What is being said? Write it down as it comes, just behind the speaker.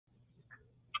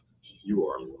You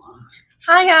are live.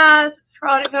 Hi guys,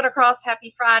 Scarlett across.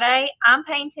 Happy Friday. I'm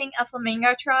painting a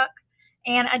flamingo truck,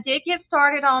 and I did get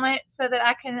started on it so that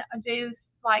I can do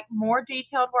like more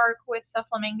detailed work with the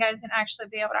flamingos and actually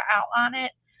be able to outline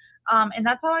it. And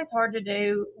that's always hard to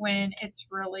do when it's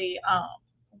really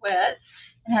wet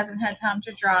and hasn't had time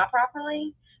to dry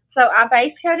properly. So I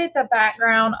base coated the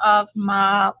background of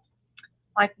my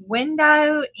like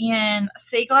window in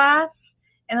sea glass,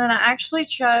 and then I actually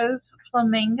chose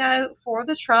flamingo for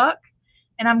the truck,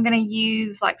 and I'm gonna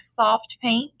use like soft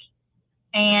pink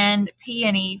and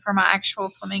peony for my actual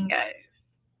flamingos.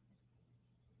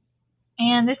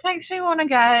 And this makes me want to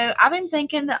go. I've been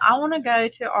thinking that I want to go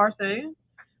to our zoo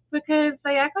because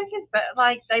they act like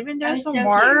like they've been doing some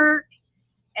work,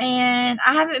 and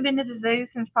I haven't been to the zoo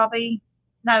since probably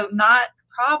no, not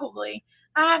probably.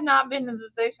 I have not been to the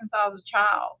zoo since I was a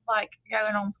child, like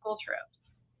going on school trips.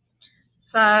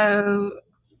 So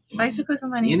basically,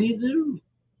 something Any zoo?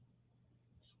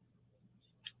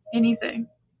 any zoo.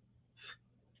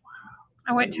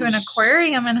 I went to an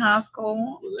aquarium in high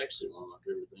school. It was actually one of my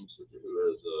favorite things to do.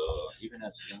 Is even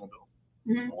as a young adult,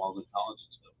 while in college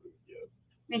and stuff, we would go.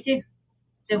 Me too.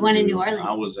 The one in New Orleans.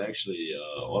 I was actually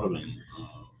Audubon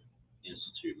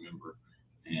Institute member,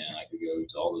 and I could go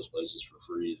to all those places for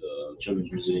free. The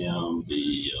Children's Museum,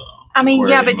 the. I mean,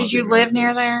 yeah, but did you live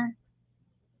near there?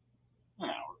 An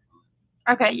hour.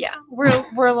 Okay, yeah,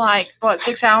 we're like what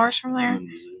 6 hours from there.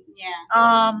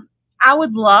 Yeah. I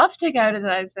would love to go to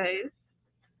those zoos,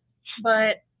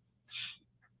 but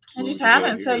I just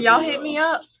haven't. So y'all hit me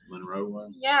up. Monroe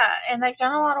one. Yeah, and they've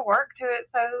done a lot of work to it,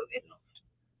 so it's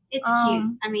cute.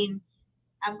 I mean,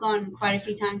 I've gone quite a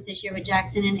few times this year with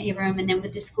Jackson and Abram, and then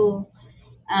with the school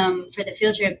for the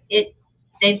field trip.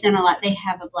 They've done a lot. They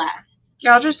have a blast.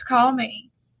 Y'all just call me,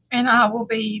 and I will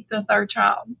be the third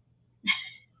child.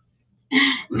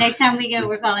 Next time we go,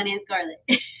 we're calling Aunt Scarlett.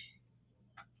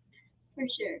 For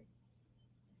sure.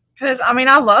 Because, I mean,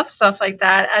 I love stuff like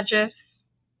that. I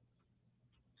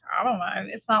don't know.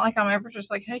 It's not like I'm ever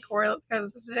just like, hey, Corey, let's go to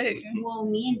the zoo. Well,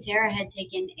 me and Sarah had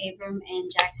taken Abram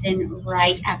and Jackson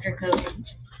right after COVID.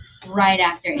 Right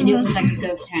after. And it was like a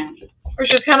ghost town.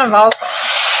 Which is kind of awesome.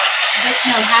 But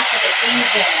no, half of the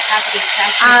things there. Half of the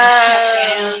attractions were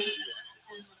shut down.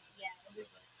 Yeah.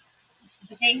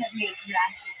 But they have made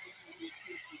drastic.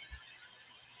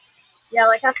 Yeah,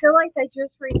 like I feel like they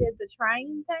just redid the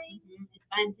train thing. It's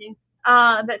fun too.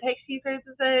 That takes you through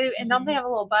the zoo, and don't they have a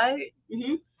little boat?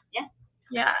 Yeah.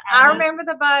 Yeah, I remember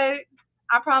the boat.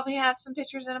 I probably have some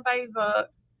pictures in a baby book.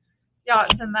 Y'all,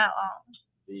 it's been that long.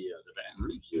 The Baton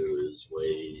Rouge Zoo is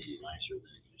way nicer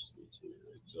than it used to be too.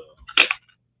 It's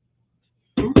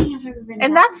I don't think I've ever been.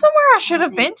 And that's somewhere I should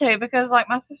have been to because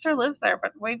like my sister lives there,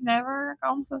 but we've never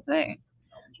gone to the zoo.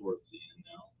 That one's worth seeing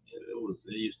now. It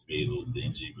used to be a little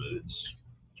dingy, but it's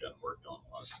gotten worked on a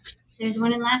lot. There's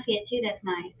one in Lafayette too. That's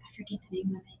nice. I forget the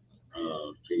name of it.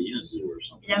 Acadiana Zoo or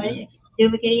something. Is that what it is? Zoo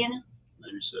of Acadiana?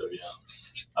 Maybe so. Yeah.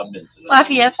 I've been to that.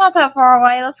 Lafayette's not that far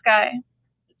away. Let's go.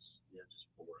 It's just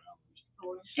 4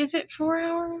 hours. Is it 4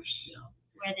 hours?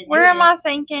 Yeah. Where am I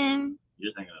thinking?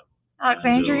 You're thinking of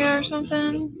Alexandria or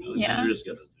something? Yeah. You just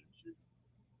got to do.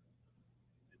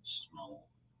 It's small.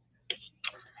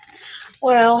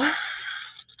 Well.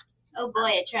 Oh boy,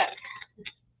 a truck.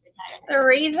 The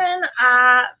reason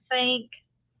I think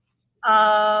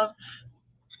of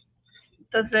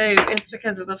the zoo is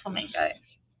because of the flamingos.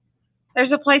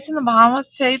 There's a place in the Bahamas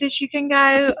too that you can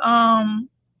go.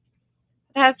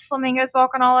 It has flamingos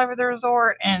walking all over the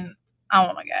resort, and I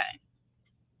want to go.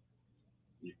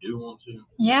 You do want to?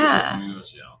 Yeah.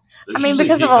 Yeah. I mean,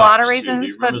 because of a lot of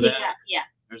reasons, but yeah.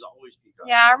 There's always peacocks.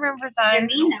 Yeah, I remember those. They're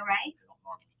mean though, right?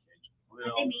 Well,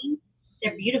 are they mean?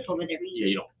 They're beautiful, but they're mean. Yeah,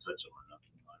 you don't touch them or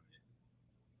nothing.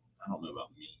 I don't know about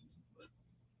mean, but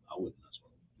I wouldn't mess with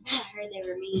them. I heard they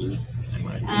were mean.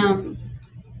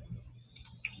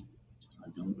 I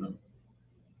don't know.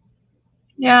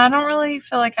 Yeah, I don't really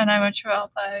feel like I know much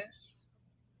about those.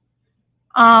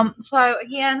 So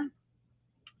again,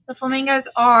 the flamingos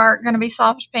are going to be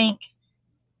soft pink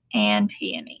and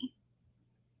peony.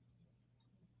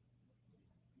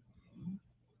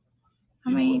 I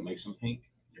mean, what makes them pink?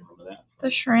 You remember that?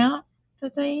 The shrimp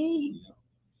that they eat.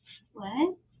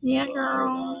 What? Yeah,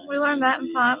 girl. We learned that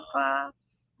in science class.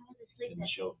 And the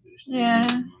shellfish.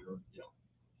 Yeah.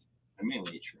 I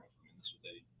mainly eat shrimp. I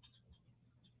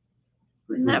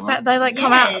mean, that's what Isn't that they like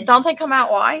come out? Don't they come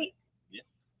out white? Yeah.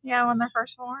 Yeah, when they're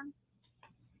first born.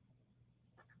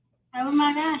 Oh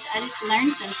my gosh! I just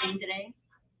learned something today.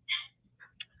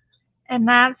 And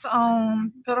that's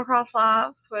on Build Across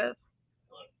Lives with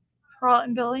Scarlett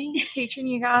and Billy teaching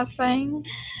you guys things.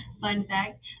 Fun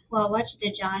fact. Well, I watched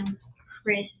the John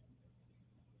Chris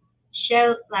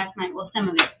show last night. Well, some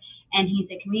of it, and he's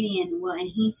a comedian. Well, and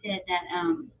he said that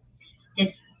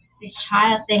this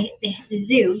child, the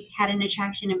zoo had an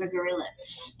attraction of a gorilla,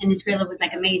 and this gorilla was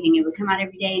like amazing. It would come out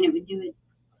every day and it would do its,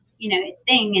 its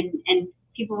thing, and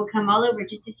people would come all over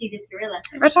just to see this gorilla.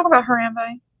 We're talking about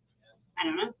Harambe. I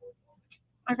don't know.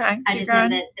 Okay. I just know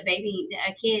that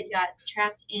a kid got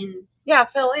trapped in. Yeah,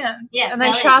 fell in. Yeah, and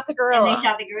they shot the gorilla.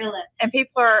 And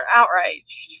people are outraged.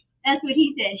 That's what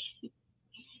he said.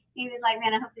 He was like,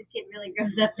 man, I hope this kid really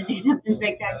grows up to do something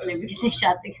spectacular because they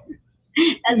shot the gorilla.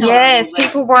 Yes,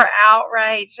 people were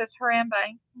outraged. It's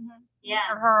Harambe. Mm-hmm. Yeah.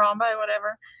 Or Harambe,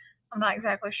 whatever. I'm not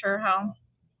exactly sure how.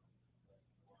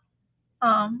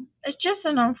 It's just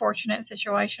an unfortunate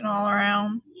situation all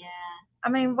around. Yeah. I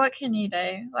mean, what can you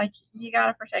do? Like, you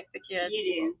gotta protect the kids.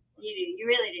 You do. You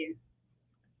really do.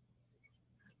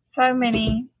 So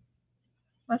many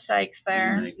mistakes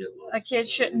there. A kid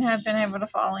shouldn't have been able to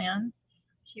fall in.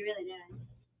 She really did.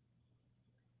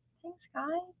 Thanks,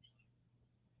 guys.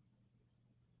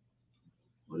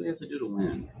 What do they have to do to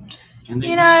win?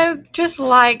 Just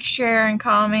like, share, and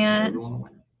comment.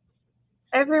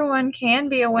 Everyone can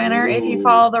be a winner if you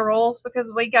follow the rules, because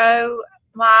we go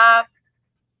live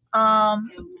 5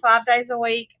 days a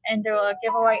week and do a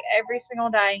giveaway every single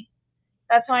day.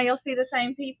 That's why you'll see the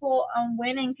same people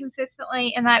winning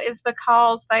consistently, and that is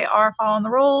because they are following the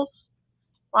rules,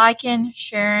 liking,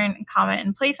 sharing, and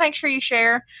commenting. Please make sure you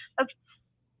share. That's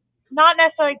not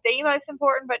necessarily the most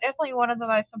important, but definitely one of the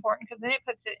most important, because then it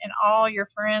puts it in all your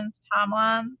friends'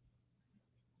 timelines.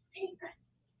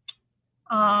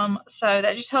 So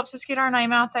that just helps us get our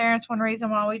name out there. It's one reason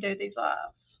why we do these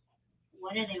lives.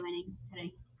 What are they winning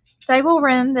today? They will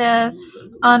run this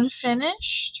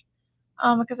unfinished,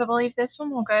 because I believe this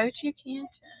one will go to Canton.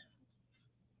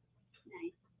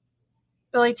 Nice.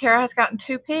 Billy Tara has gotten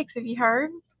 2 pigs. Have you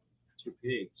heard? 2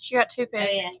 pigs. She got 2 pigs.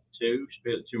 Oh, yeah. 2? She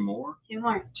paid 2 more? 2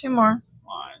 more. 2 more.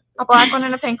 Why? A black one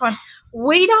and a pink one.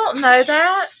 We don't know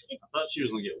that. I thought she was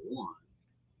going to get 1,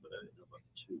 but I didn't know about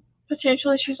 2.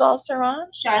 Potentially she's lost her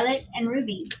mind. Charlotte and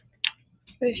Ruby.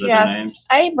 But if she has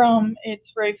Abram, it's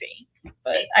Ruby.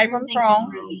 But Abram's wrong.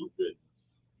 Oh, good.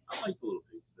 I like the little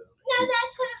pigs, though. No,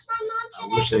 that's what my mom said. I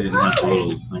wish they didn't have the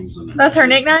little things in it. That's her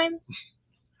nickname?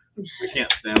 I can't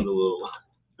stand the little...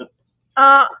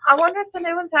 I wonder if the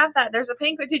new ones have that. There's a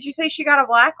pink one. Did you say she got a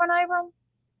black one, Abram?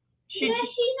 She's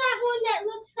that one that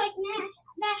looks like that.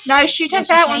 No, she took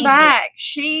that one back.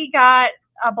 She got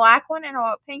a black one and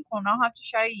a pink one. I'll have to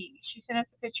show you. She sent us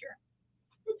a picture.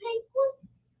 The pink one?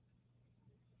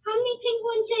 How many pink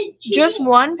ones did she Just get?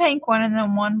 1 pink one and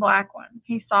then 1 black one.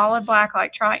 He's solid black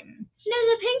like Triton. No,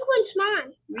 the pink one's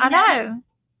mine. I know.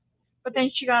 But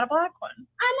then she got a black one.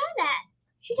 I know that.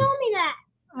 She told me that.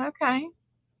 Okay.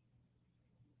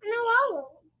 I know all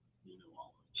of them.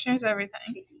 She knows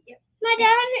everything. My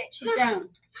dad, I'm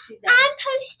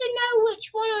supposed to know which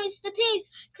one is the pig,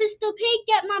 because the pig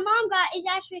that my mom got is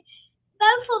actually,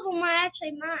 both of them are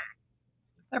actually mine.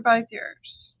 They're both yours.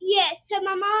 Yes, so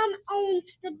my mom owns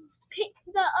the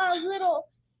little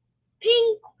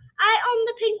pink. I own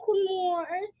the pink one more,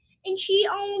 and she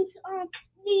owns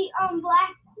the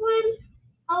black one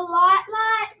a lot,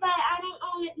 but I don't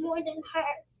own it more than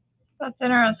her. That's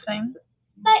interesting.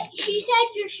 But she said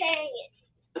you're sharing it.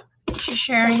 She's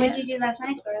sharing What it. did you do last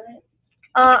night, Scarlett?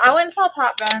 I went and saw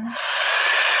Top Gun.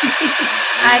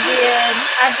 I did.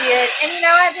 And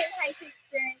I didn't hate the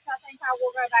experience. I think I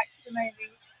will go back to the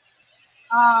movies.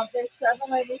 There's several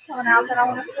movies coming out that I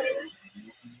want to see.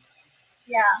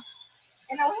 Yeah.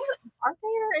 And our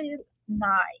theater is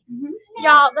nice. Mm-hmm.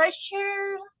 Y'all, those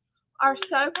chairs are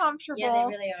so comfortable. Yeah,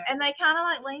 they really are. And they kind of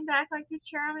like lean back like this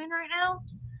chair I'm in right now.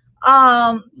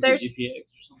 There's GPX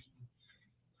or something?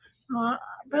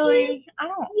 really, I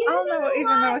don't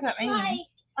even know what that means.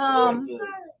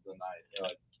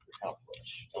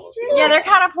 Yeah, they're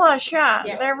kind of plush. Yeah,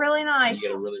 they're really nice. You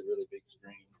get a really, really big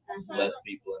screen. Less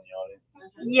people in the audience.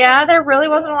 Yeah, there really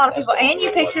wasn't a lot of people, and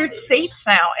you pick your seats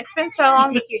now. It's been so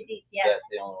long That's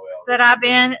the only way that I've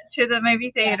been to the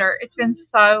movie theater. It's been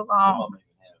so long.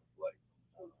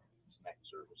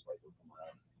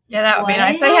 Yeah, that would be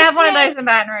nice. They have one of those in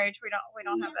Baton Rouge. We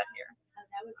don't have that here.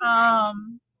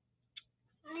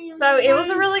 So it was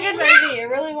a really good movie. It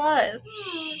really was.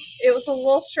 It was a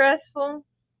little stressful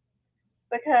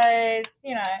because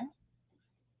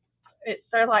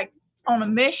they're like on a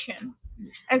mission,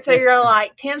 and so you're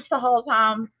like tense the whole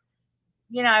time,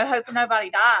 hoping nobody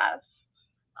dies.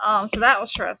 So that was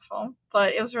stressful, but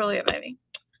it was really a movie.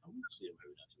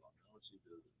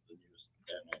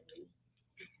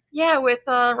 Yeah, with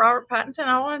Robert Pattinson.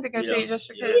 I wanted to go see it just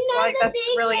because that's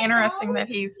really interesting that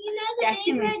he's.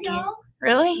 Jackson was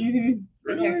Really? Mm-hmm.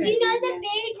 You know the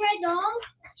big red dog?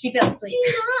 She fell asleep.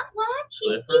 Do not watch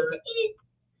it. Clifford?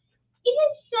 It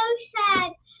is so sad.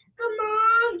 The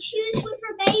mom, she was with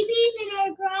her babies in her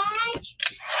garage.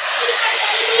 And her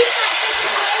babies got taken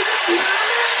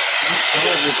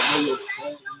away with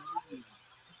mama.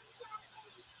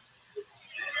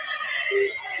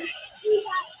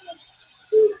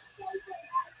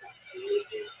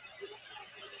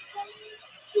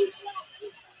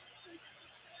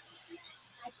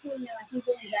 I couldn't know. I think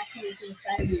it was actually to the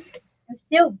side of me. It's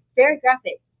still very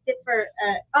graphic. Except for,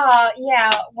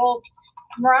 Yeah. Well,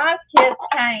 Mariah's kids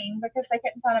came because they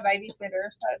couldn't find a babysitter,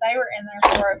 so they were in there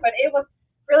for it. But it was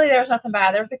really, there was nothing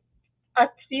bad. There was a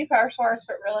few curse words,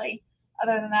 but really,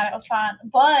 other than that, it was fine.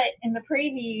 But in the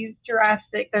previews,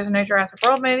 there's a new Jurassic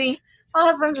World movie.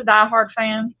 My husband's a diehard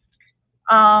fan.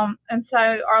 And so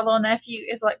our little nephew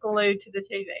is like glued to the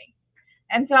TV.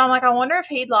 And so I'm like, I wonder if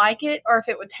he'd like it or if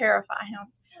it would terrify him.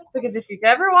 Because if you've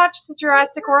ever watched the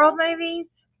Jurassic World movies,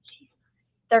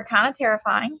 they're kind of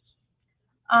terrifying.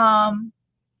 I'm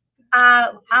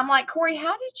like, Corey,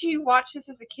 how did you watch this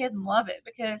as a kid and love it?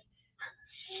 Because,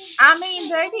 I mean,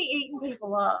 they be eating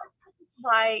people up.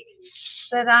 Like,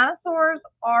 the dinosaurs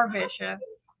are vicious.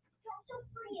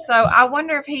 So I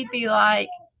wonder if he'd be like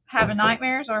having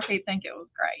nightmares or if he'd think it was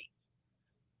great.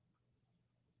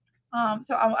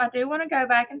 So I do want to go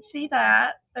back and see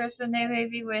that. There's a new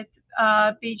movie with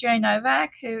BJ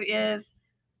Novak, who is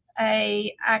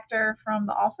a actor from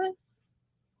The Office,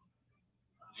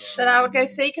 that I would go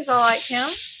see because I like him.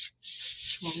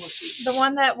 The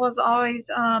one that was always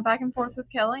back and forth with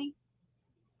Kelly.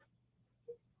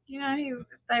 You know,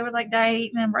 they would like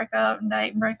date and then break up and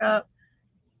date and break up.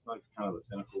 Like kind of a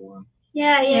cynical one.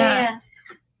 yeah.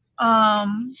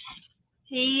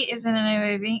 He is in a new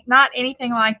movie. Not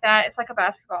anything like that. It's like a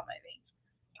basketball movie.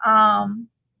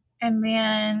 And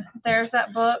then there's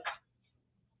that book,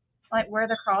 like Where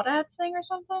the Crawdads Sing or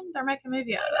something. They're making a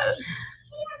movie out of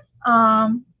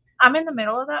that. I'm in the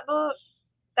middle of that book.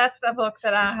 That's the book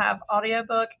that I have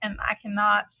audiobook, and I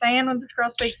cannot stand when this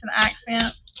girl speaks in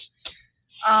accent.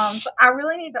 So I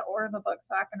really need to order the book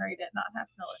so I can read it and not have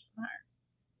to listen to her.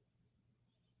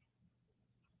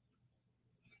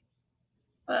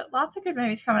 But lots of good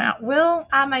movies coming out. Will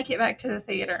I make it back to the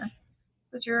theater?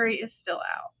 The jury is still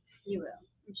out. You will.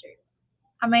 I'm sure.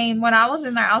 I mean, when I was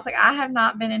in there, I was like, I have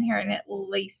not been in here in at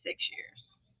least 6 years.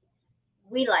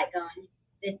 We like going.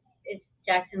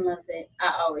 Jackson loves it.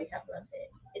 I always have loved it.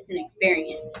 It's an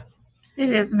experience. It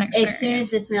is an experience. As soon as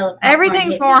the smell of popcorn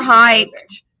Everything's hit more me, hyped,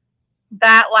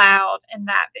 that loud, and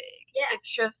that big. Yeah. It's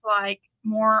just like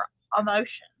more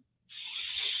emotion.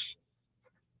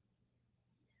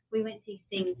 We went to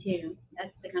Sing 2.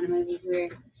 That's the kind of movies we're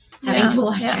having to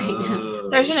watch right now.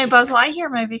 There's a new Buzz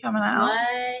Lightyear movie coming out.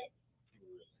 What?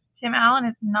 Tim Allen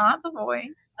is not the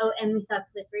voice. Oh, and we saw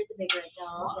Clifford, the big red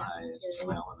dog. Why is Tim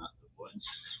Allen not the voice?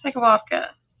 Take a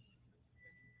vodka.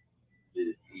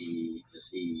 Is he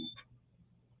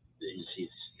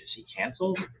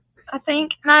canceled? I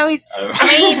think no, he's. Oh. I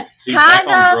mean, He's back kind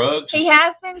on of. drugs? He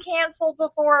has been canceled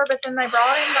before, but then they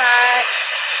brought him back.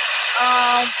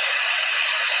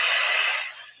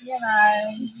 You know.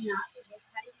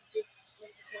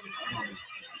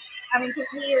 I mean, because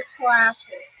he is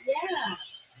classic. Yeah.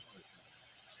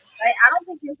 I don't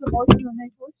think he's the voice in the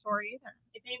new Toy Story either.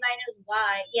 If anybody knows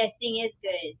why, yeah, Sing is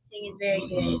good. Sing is very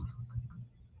good.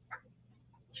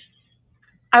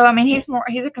 Oh, I mean, he's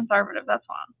a conservative. That's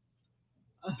fine.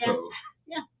 Oh.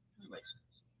 Yeah. That makes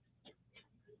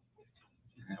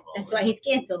sense. That's why he's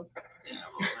canceled.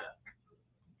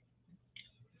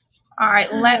 All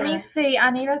right, let me see.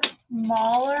 I need a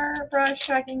smaller brush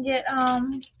so I can get How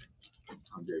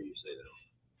dare you say that?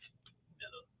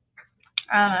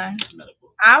 I don't know. Medical.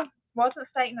 I wasn't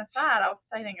stating a side. I was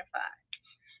stating a fact.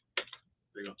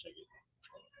 They're gonna check it.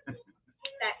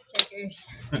 Fact checkers.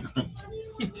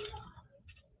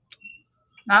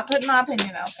 Not putting my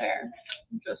opinion out there.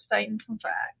 I'm just stating some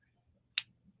facts.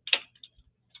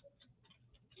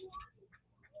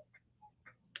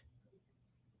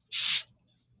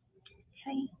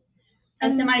 Okay.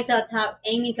 And somebody saw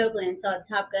Amy Copeland saw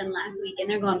Top Gun last week, and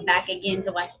they're going back again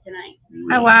to watch it tonight.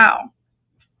 Oh, wow.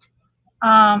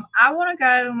 I want to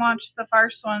go and watch the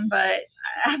first one, but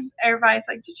everybody's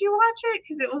like, did you watch it?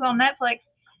 Because it was on Netflix.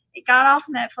 It got off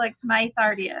Netflix May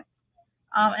 30th.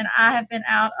 And I have been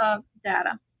out of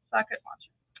data, so I couldn't watch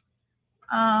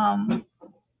it.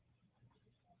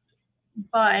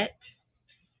 But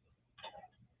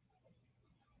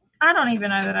I don't even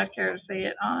know that I care to see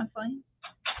it, honestly.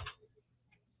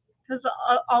 Because the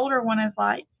older one is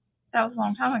like, that was a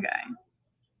long time ago.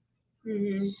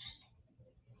 Mm-hmm.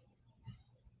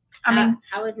 I mean,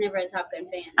 I was never a Top Gun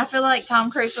fan. I feel like Tom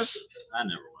Cruise was I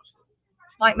never watched it.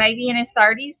 like maybe in his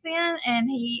 30s then, and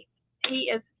he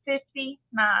is 59.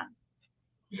 I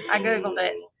googled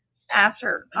it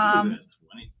after.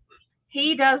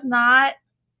 He does not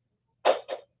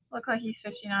look like he's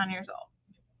 59 years old.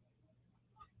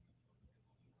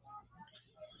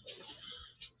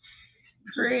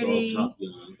 Pretty. Top Gun,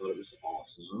 I thought it was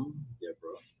awesome.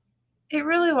 Deborah. It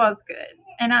really was good,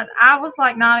 and I was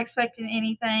like not expecting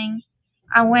anything.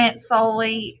 I went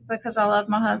solely because I love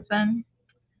my husband.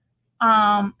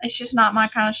 It's just not my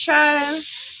kind of show.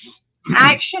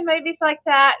 Action movies like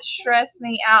that stress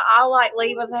me out. I'll like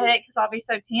leave with a headache because I'll be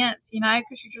so tense,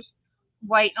 because you're just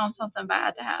waiting on something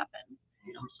bad to happen.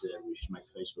 Pam said we should make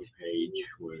a Facebook page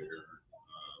where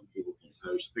people can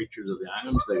post pictures of the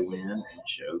items they win and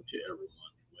show to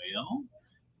everyone. Well,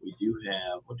 we do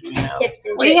have, what do we have?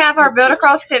 We have our Build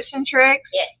Across Tips and Tricks.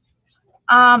 Yes.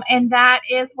 And that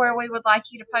is where we would like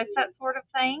you to post that sort of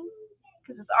thing,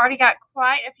 because it's already got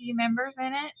quite a few members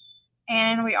in it,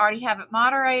 and we already have it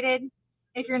moderated.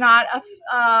 If you're not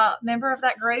a member of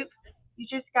that group, you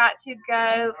just got to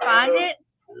go find it.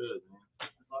 Good.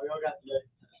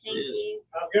 Thank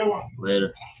you.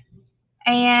 Later.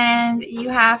 And you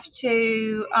have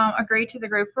to agree to the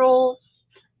group rules.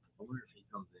 I wonder if he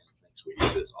comes in next week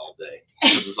and do this all day.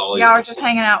 This is all Y'all are just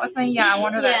hanging out with me? Yeah, I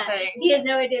wonder that too. He has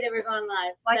no idea that we're going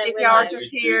live. Like That if we're y'all are live. just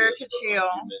here to chill.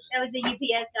 That was the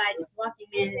UPS guy just walking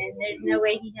in, and there's no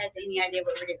way he has any idea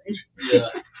what we're doing. Yeah.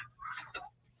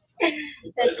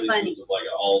 That's funny. It's like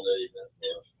an all day event.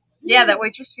 Yeah, that we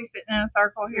just be sitting in a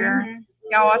circle here. Mhm.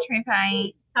 Y'all watch me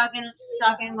paint.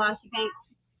 Talking while she paints.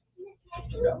 I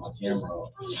got my camera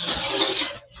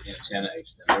antenna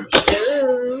extenders.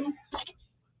 Ooh.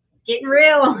 Getting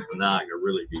real. Now I can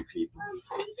really be people.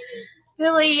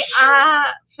 Billy,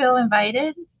 I feel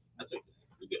invaded. That's okay.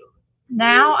 We get over it.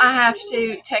 Now I have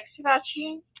to text about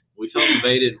you. We felt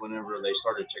invaded whenever they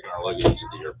started checking our luggage at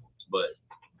the airports, but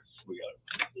we got it.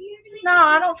 No,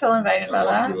 I don't feel invaded by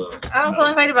that. I don't feel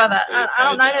invaded by that. I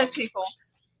don't know those people.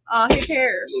 Who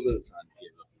cares? A little bit of time to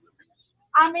give up.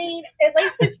 I mean, at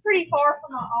least it's pretty far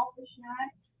from my office,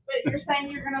 But you're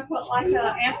saying you're going to put like an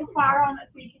amplifier on it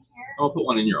so you can hear it? I'll put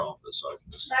one in your office so I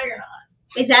can just. No, you're not.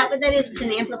 Is that what that is? It's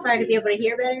an amplifier to be able to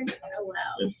hear better? Oh,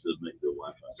 wow. It's to make the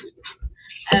Wi-Fi signal.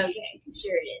 Okay,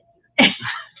 sure it is.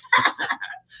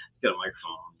 Got a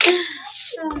microphone.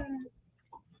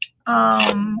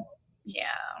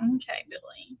 Yeah. Okay,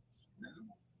 Billy.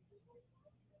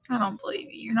 I don't believe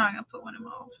you. You're not going to put one in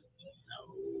my office. No.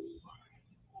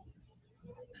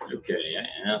 Okay, I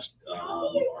asked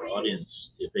our audience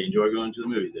if they enjoy going to the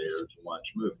movie theater to watch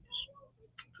movies.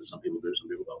 Because some people do, some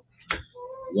people don't.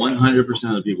 100% of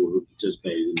the people who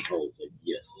participated in the poll said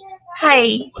yes.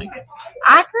 Hey,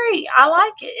 I agree. I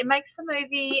like it. It makes the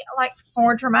movie like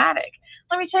more dramatic.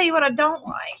 Let me tell you what I don't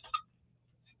like.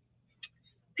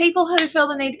 People who feel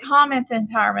the need to comment the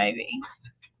entire movie.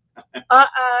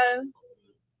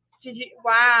 Did you?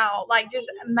 Wow! Like just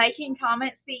making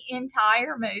comments the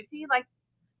entire movie. Like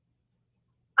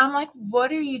I'm like,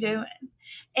 what are you doing?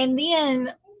 And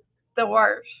then the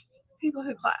worst, people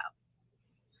who clap.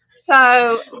 So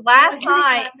last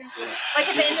night, like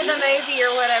at the end of the movie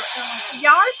or whatever,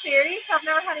 y'all are serious? I've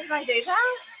never had anybody do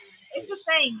that. It's a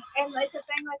thing, and it's a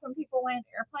thing like when people land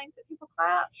airplanes that people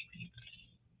clap.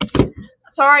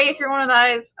 Sorry if you're one of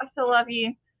those. I still love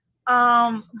you.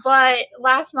 But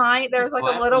last night there was like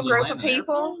a little group of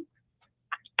people.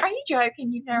 Are you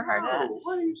joking? You've never heard of it?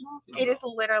 What are you talking about? It is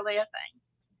literally a thing.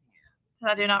 So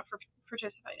I do not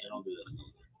participate in. Don't do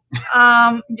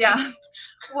that. Yeah.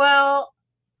 Well,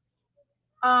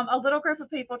 a little group of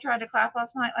people tried to clap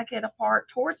last night, like at a part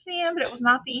towards the end, but it was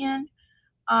not the end.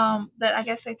 That I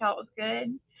guess they thought was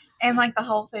good, and like the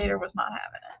whole theater was not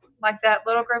having it. Like that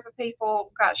little group of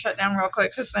people got shut down real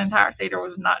quick because the entire theater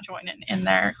was not joining in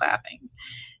their clapping,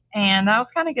 and that was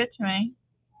kind of good to me.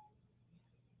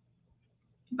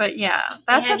 But yeah,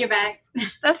 I had your back.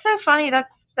 That's so funny. That's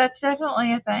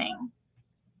definitely a thing.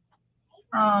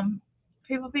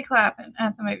 People be clapping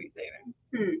at the movie theater.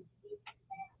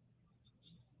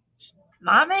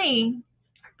 Not me,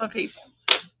 but people.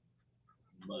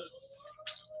 But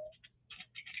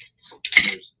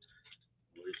there's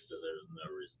no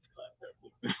reason to clap that.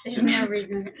 There's no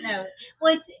reason. No.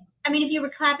 Well, I mean, if you were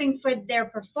clapping for their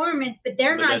performance, but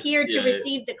they're not here to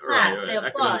receive the clap, the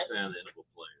applause. I can understand the end of a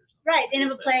play. Right, the end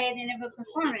of a play, the end of a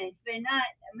performance, but not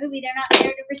a movie. They're not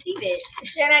there to receive it.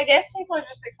 And I guess people are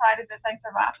just excited that they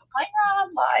survived the plane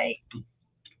ride. Like,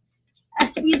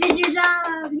 you did your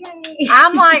job, yay!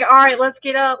 I'm like, all right, let's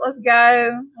get up, let's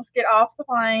go, let's get off the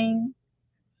plane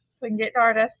so we can get to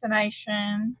our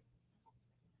destination.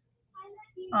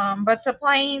 But the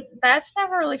plane, that's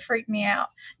never really freaked me out.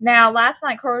 Now, last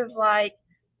night Corey was like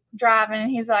driving,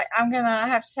 and he's like, I'm gonna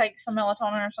have to take some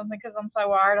melatonin or something because I'm so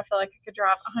wired. I feel like I could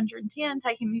drive 110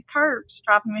 taking these curves,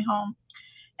 driving me home.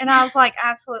 And I was like,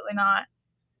 absolutely not.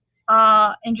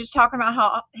 And just talking about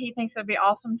how he thinks it'd be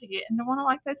awesome to get into one of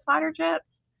like those fighter jets.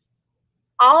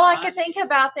 All I could think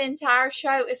about the entire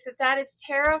show is that is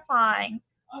terrifying.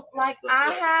 Like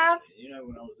I have. You know,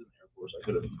 when I was in the Air Force, I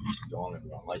could have gone and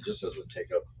run, like just as a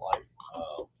take-up flight.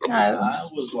 No. I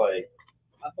was like,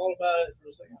 I thought about it for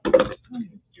a second.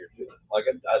 Like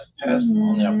I passed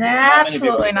on the opportunity.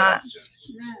 Absolutely not.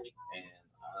 And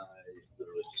I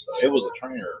literally just thought, it was a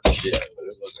trainer jet, but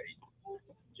it was a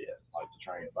jet, like the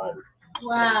train fighter.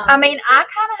 Wow. I mean, I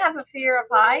kind of have a fear of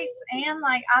heights, and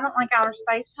like I don't like outer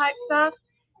space type stuff.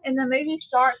 And the movie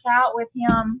starts out with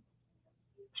him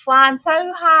flying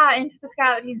so high into the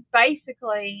sky that he's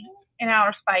basically in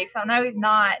outer space. I know he's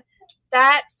not.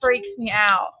 That freaks me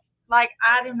out. Like,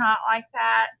 I do not like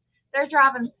that. They're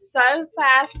driving so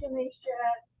fast in these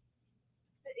jets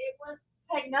that it would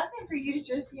take nothing for you to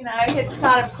just, hit the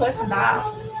side of a cliff and die.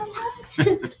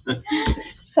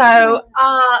 So,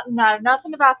 no,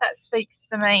 nothing about that speaks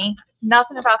to me.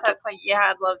 Nothing about that's like,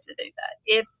 yeah, I'd love to do that.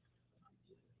 It's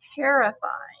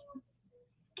terrifying.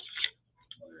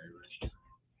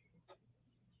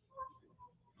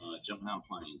 Jumping out of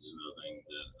planes is another thing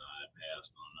that I passed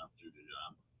on up through the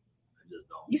job. I just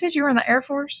don't. You said you were in the Air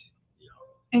Force? Yeah.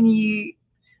 And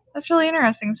that's really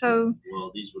interesting. So.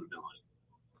 Well, these would have been like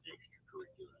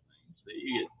extracurricular things that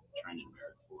you get trained in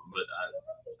merit for. But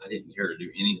I didn't care to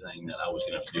do anything that I was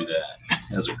going to have to do that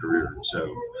as a career. So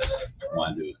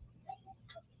why do it?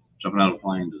 Jumping out of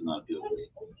planes is not appealing to me.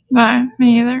 No,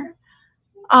 me either.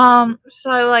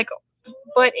 So like,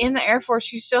 but in the Air Force,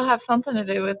 you still have something to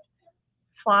do with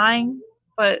flying,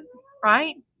 but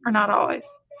right? Or not always?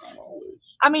 Not always.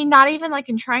 I mean, not even like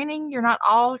in training. You're not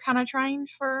all kind of trained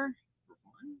for,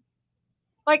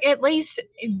 like, at least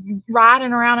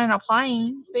riding around in a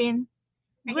plane. Being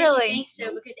I really. guess you think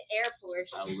so because the Air Force.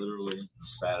 I literally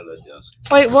sat at a desk.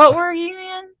 Wait, what were you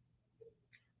in?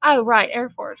 Oh, right, Air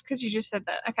Force, because you just said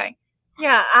that. Okay.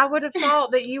 Yeah, I would have thought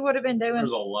that you would have been doing. There's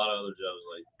a lot of other jobs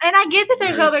like. And I get that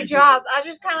there's other jobs. I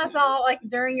just kind of thought like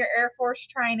during your Air Force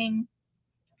training,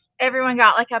 everyone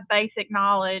got like a basic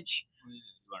knowledge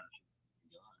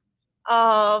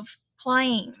of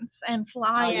planes and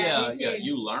flying. Yeah,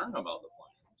 you learn about the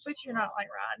planes. But you're not like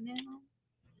riding in them.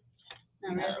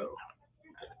 Not really. No.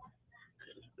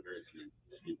 Very few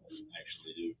people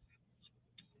actually do.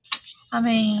 I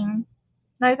mean,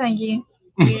 no thank you.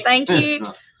 Thank you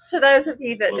to those of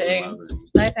you that do.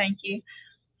 No thank you.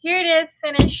 Here it is,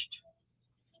 finished.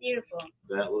 Beautiful.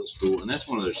 That was cool, and that's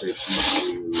one of those things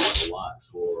you do a lot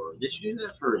for. Did you do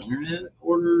that for internet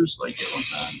orders like at one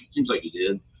time? Seems like you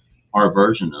did, or a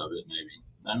version of it maybe.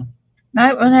 No.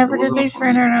 No, we never did these for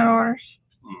internet orders.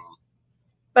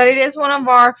 But it is one of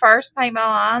our first paintball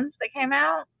lines that came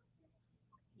out.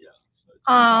 Yeah.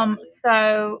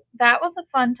 So that was a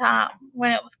fun time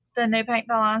when it was the new paintball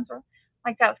lines were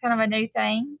like that was kind of a new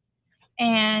thing,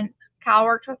 and Kyle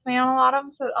worked with me on a lot of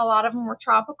them, so a lot of them were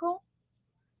tropical.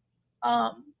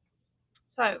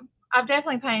 So I've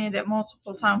definitely painted it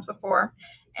multiple times before,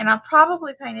 and I've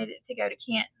probably painted it to go to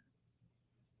Kent,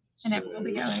 and it will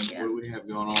be going again. What do we have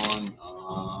going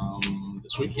on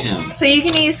this weekend? So you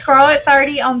can use Scarlett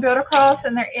 30 on Build Across,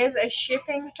 and there is a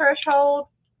shipping threshold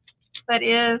that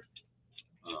is.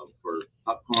 For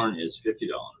popcorn is $50.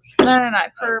 No,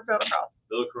 for Build Across.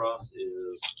 Build Across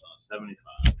is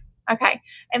 $75. Okay,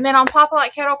 and then on Papa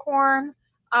Like Kettle Corn,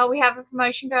 we have a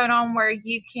promotion going on where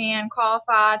you can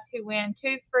qualify to win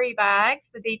 2 free bags.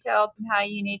 The details and how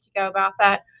you need to go about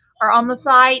that are on the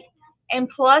site. And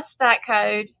plus that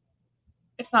code,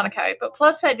 it's not a code, but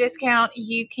plus that discount,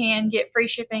 you can get free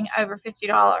shipping over $50.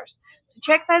 So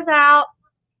check those out.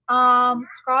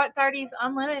 Scarlett 30 is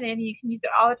unlimited. You can use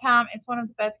it all the time. It's one of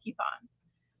the best coupons.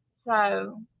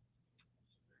 So.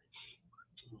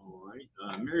 All right.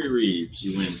 Mary Reeves,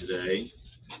 you win today.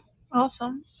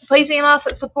 Awesome. Please email us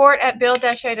at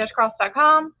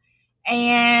support@build-a-cross.com.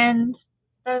 And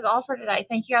that is all for today.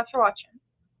 Thank you guys for watching.